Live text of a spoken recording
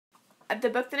The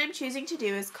book that I'm choosing to do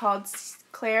is called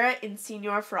Clara and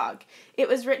Señor Frog. It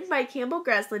was written by Campbell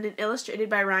Breslin and illustrated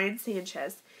by Ryan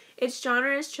Sanchez. Its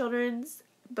genre is children's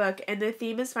book, and the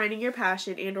theme is finding your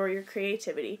passion and or your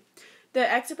creativity. The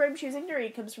excerpt I'm choosing to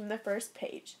read comes from the first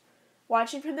page.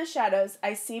 Watching from the shadows,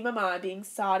 I see Mama being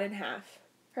sawed in half.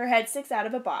 Her head sticks out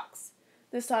of a box.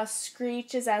 The saw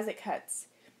screeches as it cuts.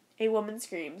 A woman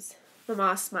screams.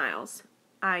 Mama smiles.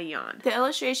 I yawn. The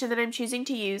illustration that I'm choosing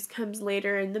to use comes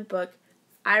later in the book.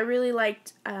 I really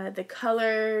liked the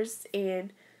colors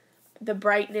and the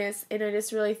brightness, and I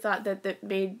just really thought that that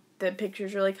made the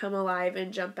pictures really come alive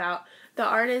and jump out. The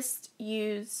artist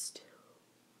used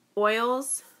oil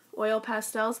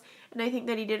pastels, and I think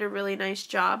that he did a really nice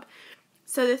job.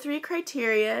 So the 3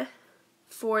 criteria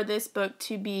for this book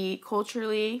to be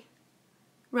culturally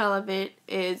relevant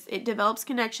is it develops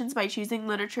connections by choosing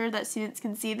literature that students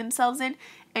can see themselves in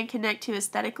and connect to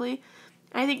aesthetically.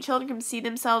 I think children can see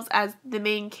themselves as the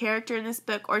main character in this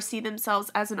book or see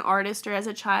themselves as an artist or as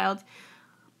a child.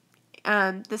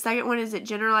 The second one is it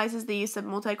generalizes the use of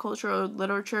multicultural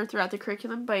literature throughout the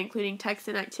curriculum by including text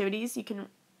and activities. You can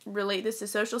relate this to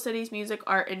social studies, music,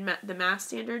 art, and the math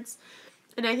standards.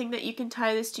 And I think that you can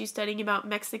tie this to studying about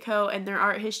Mexico and their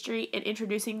art history and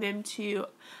introducing them to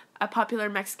a popular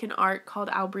Mexican art called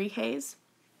albrijes.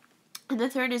 And the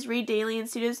third is read daily in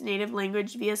students' native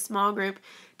language via small group,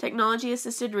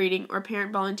 technology-assisted reading, or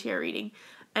parent volunteer reading.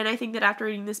 And I think that after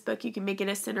reading this book, you can make it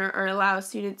a center or allow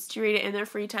students to read it in their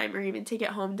free time or even take it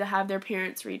home to have their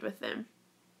parents read with them.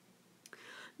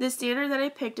 The standard that I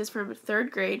picked is from 3rd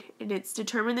grade, and it's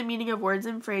determine the meaning of words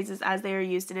and phrases as they are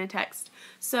used in a text.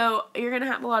 So you're going to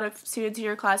have a lot of students in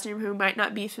your classroom who might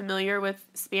not be familiar with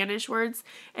Spanish words,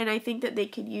 and I think that they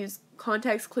could use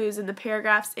context clues in the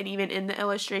paragraphs and even in the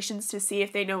illustrations to see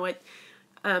if they know what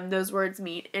those words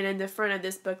mean. And in the front of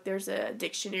this book, there's a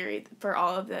dictionary for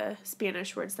all of the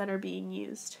Spanish words that are being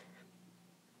used.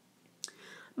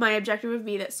 My objective would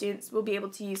be that students will be able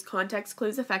to use context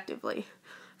clues effectively.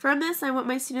 From this, I want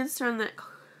my students to learn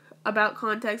about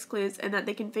context clues and that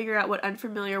they can figure out what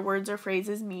unfamiliar words or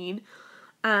phrases mean.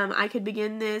 I could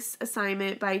begin this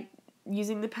assignment by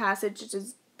using the passage such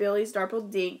as Billy's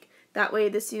Darpled Dink. That way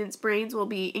the students' brains will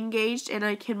be engaged and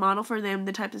I can model for them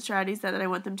the types of strategies that I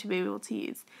want them to be able to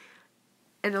use.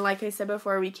 And like I said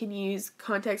before, we can use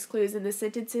context clues in the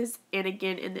sentences and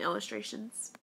again in the illustrations.